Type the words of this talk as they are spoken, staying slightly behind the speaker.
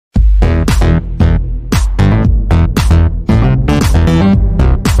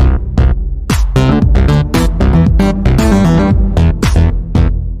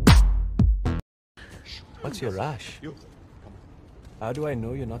Rash. You. How do I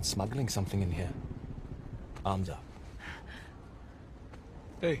know you're not smuggling something in here? Arms up.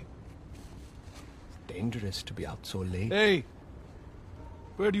 Hey. It's dangerous to be out so late. Hey.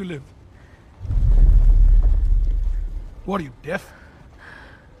 Where do you live? What are you, deaf?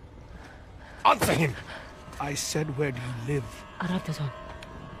 Answer him! I said, where do you live? Arabtazon.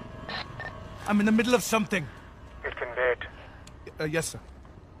 I'm in the middle of something. It can wait. Yes, sir.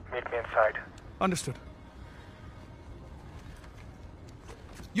 Meet me inside. Understood.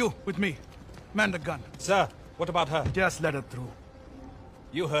 You, with me. Man the gun. Sir, what about her? Just let her through.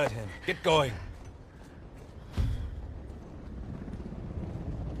 You heard him. Get going.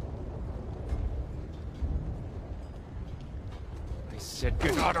 I said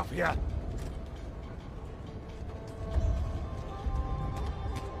get out of here!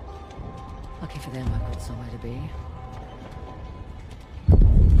 Lucky for them, I've got somewhere to be.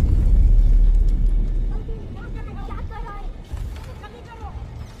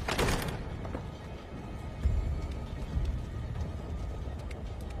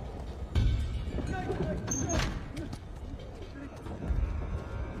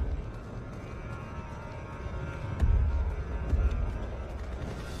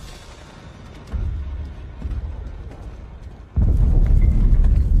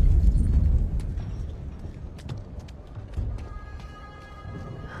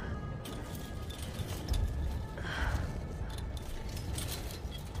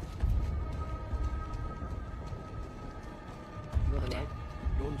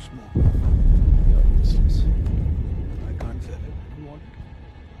 Don't smoke. You're useless. I can't sell it. You want it?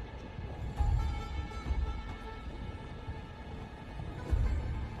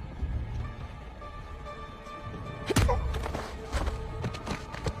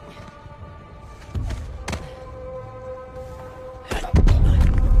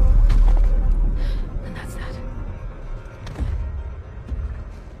 And that's that.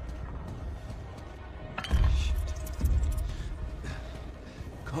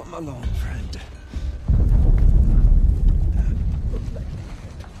 Come along, friend.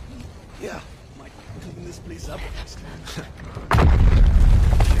 Yeah, might clean this place up.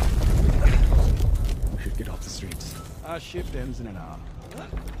 We should get off the streets. Our shift ends in an hour.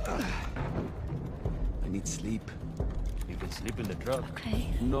 I need sleep. You can sleep in the truck.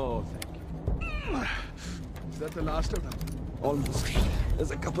 Okay. No, thank you. Is that the last of them? Almost.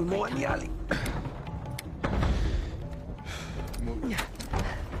 There's a couple more in the alley.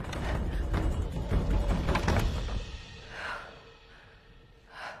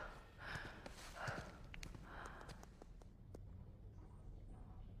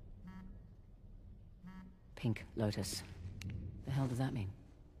 Pink Lotus. The hell does that mean?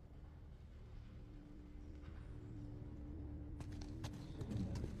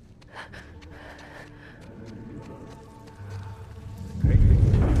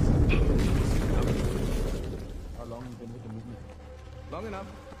 How long have you been with the movement? Long enough.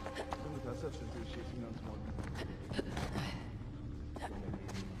 Even with ourselves since we were shaking on small.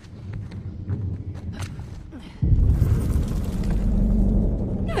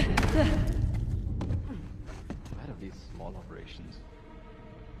 Tired of these small operations.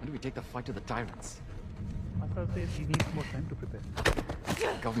 When do we take the fight to the tyrants? Master says he needs more time to prepare.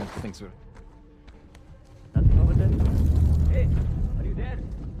 The government thinks we're... Nothing over there? Hey, are you there?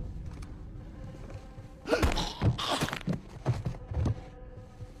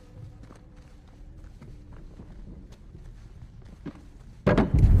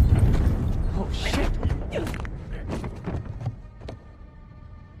 Oh, shit!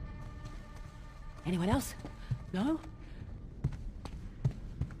 Anyone else? No?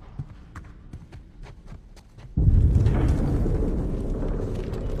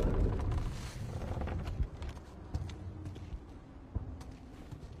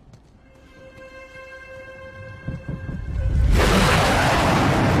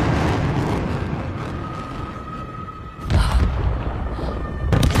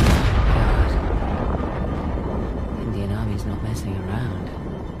 Indian Army's not messing around.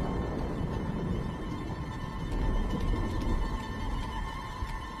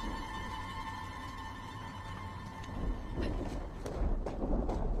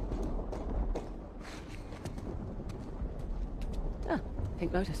 Ah,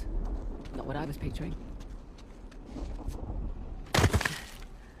 Pink Lotus. Not what I was picturing.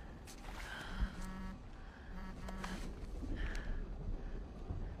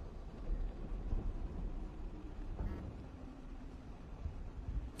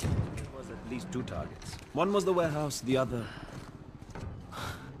 Was at least 2 targets. One was the warehouse, the other...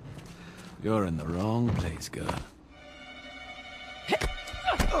 You're in the wrong place, girl.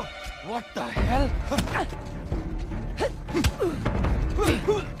 What the hell?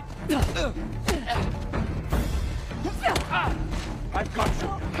 I've got you.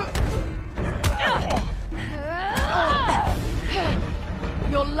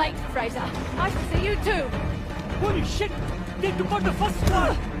 You're late, Fraser. Nice to see you too. Holy shit! They took out the first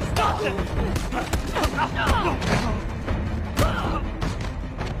one! Stop them!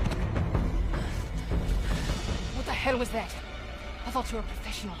 What the hell was that? I thought you were a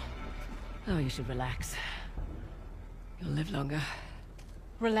professional. Oh, you should relax. You'll live longer.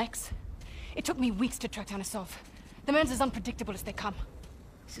 Relax? It took me weeks to track down Asov. The man's as unpredictable as they come.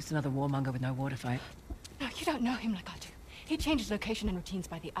 He's just another warmonger with no war to fight. No, you don't know him like I do. He changes location and routines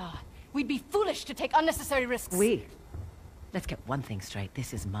by the hour. We'd be foolish to take unnecessary risks. Let's get one thing straight.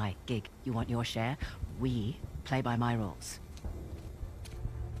 This is my gig. You want your share? We play by my rules.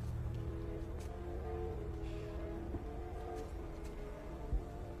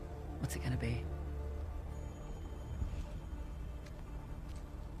 What's it gonna be?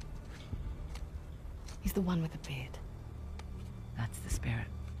 He's the one with the beard. That's the spirit.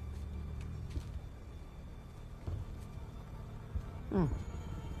 Hmm.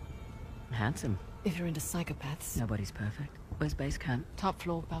 Handsome. If you're into psychopaths. Nobody's perfect. Where's base camp? Top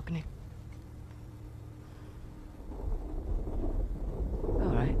floor, balcony.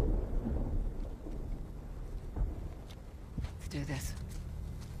 All right. Let's do this.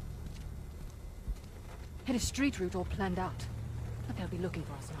 Had a street route all planned out. But they'll be looking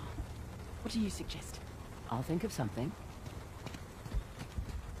for us now. What do you suggest? I'll think of something.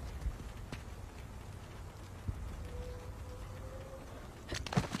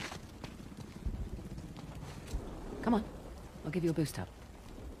 Come on. I'll give you a boost up.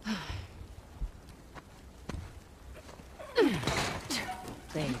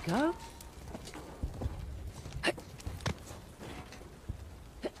 There you go.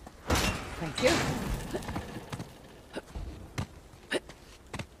 Thank you.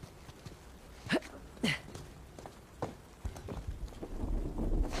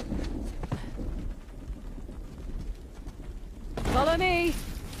 Follow me.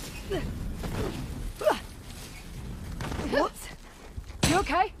 What? You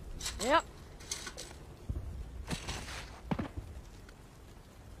okay? Yep.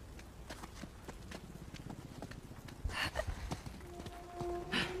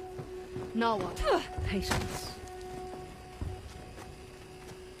 Now what? Patience.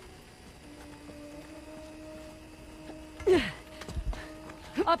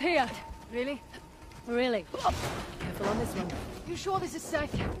 Up here. Really? Really? Careful on this one. You sure this is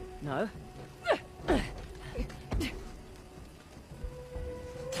safe? No.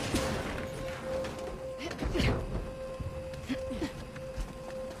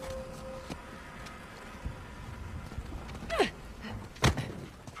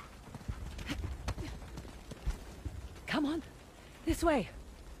 Come on. This way.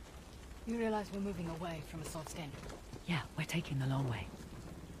 You realize we're moving away from Assault's den. Yeah, we're taking the long way.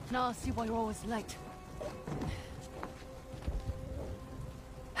 Now I'll see why you're always late.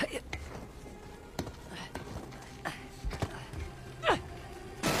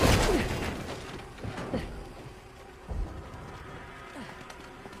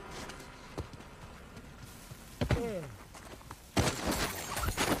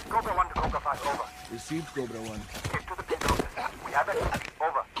 Cobra 1 to Cobra 5, over. Received, Cobra 1. Get to the payload. We have it.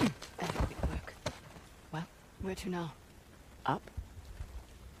 Over. That didn't work. Well, where to now? Up?